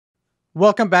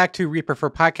Welcome back to Reaper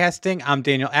for Podcasting. I'm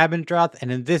Daniel Abendroth,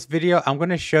 and in this video, I'm going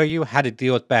to show you how to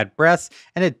deal with bad breaths,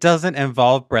 and it doesn't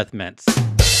involve breath mints.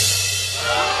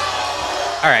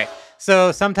 All right,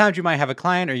 so sometimes you might have a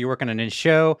client or you're working on a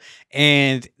show,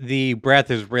 and the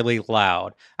breath is really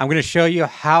loud. I'm going to show you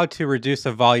how to reduce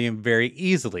the volume very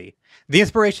easily. The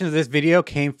inspiration of this video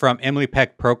came from Emily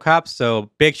Peck Prokop,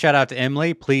 so big shout out to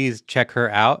Emily. Please check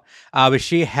her out. But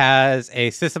she has a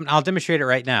system, I'll demonstrate it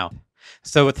right now.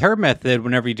 So with her method,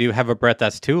 whenever you do have a breath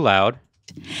that's too loud,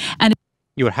 and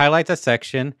you would highlight the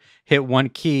section, hit one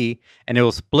key, and it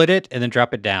will split it and then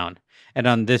drop it down. And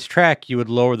on this track, you would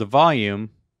lower the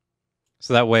volume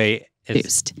so that way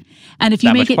it's and if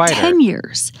you make it quieter. 10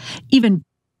 years, even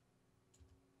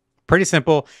pretty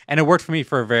simple, and it worked for me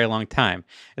for a very long time.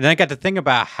 And then I got to think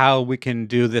about how we can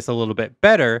do this a little bit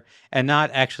better and not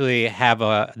actually have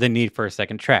the need for a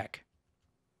second track.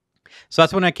 So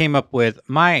that's when I came up with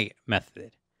my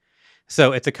method.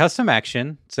 So it's a custom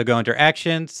action. So go under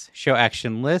Actions, Show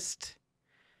Action List,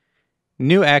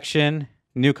 New Action,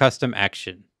 New Custom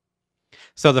Action.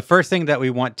 So the first thing that we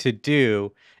want to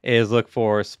do is look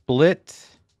for Split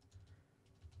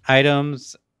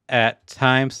Items at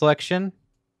Time Selection.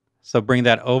 So bring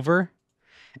that over.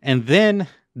 And then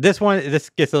this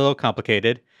gets a little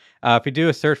complicated. If you do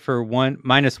a search for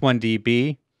 -1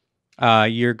 dB,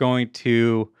 you're going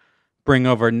to bring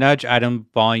over nudge item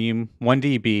volume 1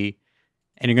 dB,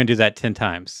 and you're going to do that 10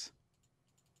 times.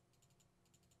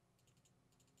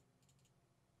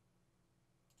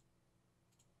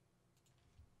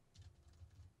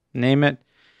 Name it,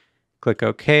 click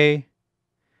OK,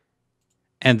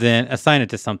 and then assign it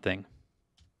to something.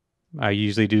 I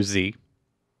usually do Z.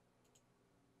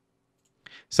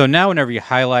 So now whenever you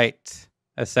highlight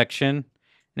a section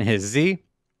and hit Z,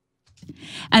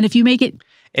 and if you make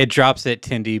it drops it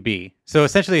 10 dB. So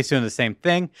essentially it's doing the same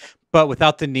thing, but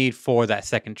without the need for that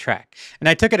second track. And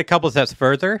I took it a couple steps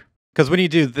further, because when you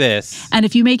do this, and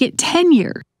if you make it 10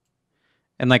 years,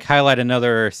 and like highlight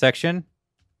another section,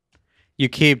 you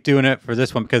keep doing it for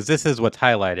this one because this is what's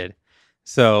highlighted.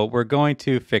 So we're going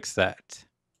to fix that.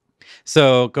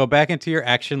 So go back into your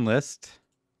action list.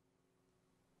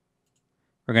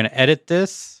 We're going to edit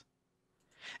this,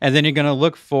 and then you're going to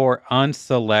look for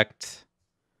unselect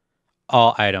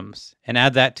all items and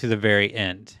add that to the very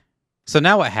end. So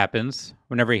now what happens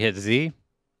whenever you hit Z,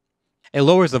 it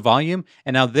lowers the volume,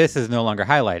 and now this is no longer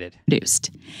highlighted.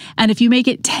 Reduced. And if you make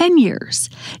it 10 years,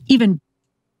 even.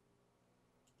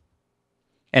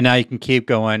 And now you can keep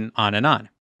going on and on.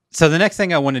 So the next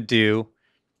thing I want to do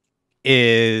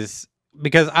is,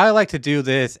 because I like to do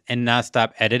this and not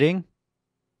stop editing,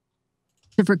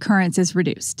 of recurrence is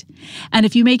reduced. And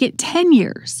if you make it 10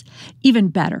 years, even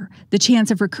better. The chance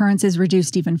of recurrence is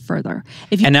reduced even further.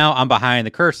 And now I'm behind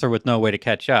the cursor with no way to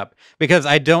catch up, because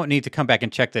I don't need to come back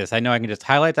and check this. I know I can just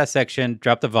highlight that section,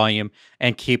 drop the volume,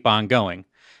 and keep on going.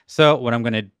 So what I'm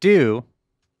going to do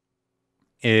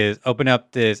is open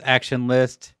up this action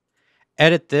list,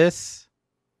 edit this,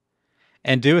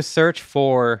 and do a search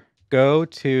for go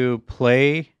to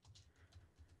play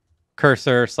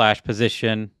cursor /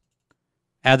 position.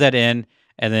 Add that in,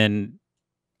 and then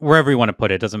wherever you want to put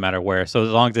it, doesn't matter where. So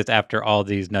as long as it's after all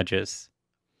these nudges.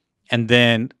 And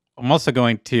then I'm also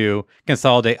going to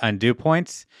consolidate undo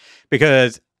points,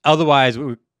 because otherwise,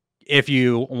 if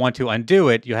you want to undo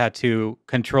it, you have to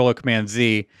Control or Command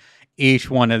Z each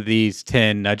one of these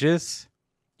 10 nudges.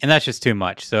 And that's just too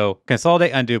much. So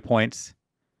consolidate undo points.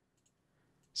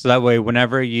 So that way,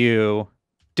 whenever you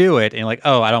do it and you're like,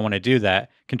 oh, I don't want to do that,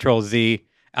 Control Z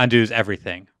undoes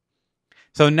everything.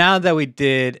 So now that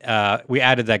we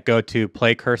added that go to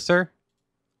play cursor,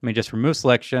 let me just remove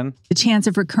selection. The chance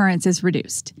of recurrence is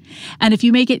reduced. And if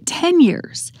you make it 10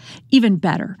 years, even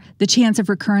better. The chance of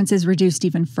recurrence is reduced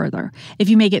even further. If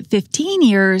you make it 15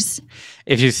 years.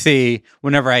 If you see,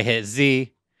 whenever I hit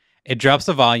Z, it drops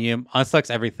the volume, unselects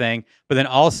everything, but then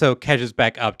also catches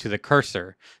back up to the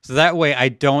cursor. So that way I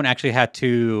don't actually have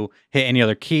to hit any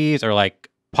other keys or like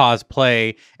pause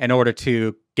play in order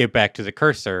to get back to the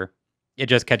cursor. It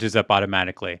just catches up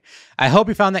automatically. I hope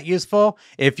you found that useful.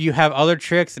 If you have other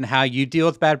tricks and how you deal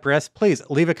with bad breaths, please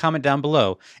leave a comment down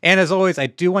below. And as always, I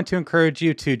do want to encourage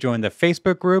you to join the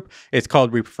Facebook group. It's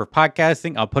called Reaper for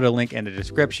Podcasting. I'll put a link in the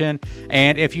description.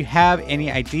 And if you have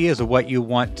any ideas of what you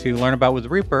want to learn about with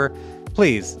Reaper,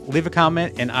 please leave a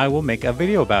comment and I will make a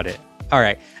video about it. All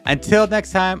right, until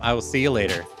next time, I will see you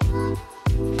later.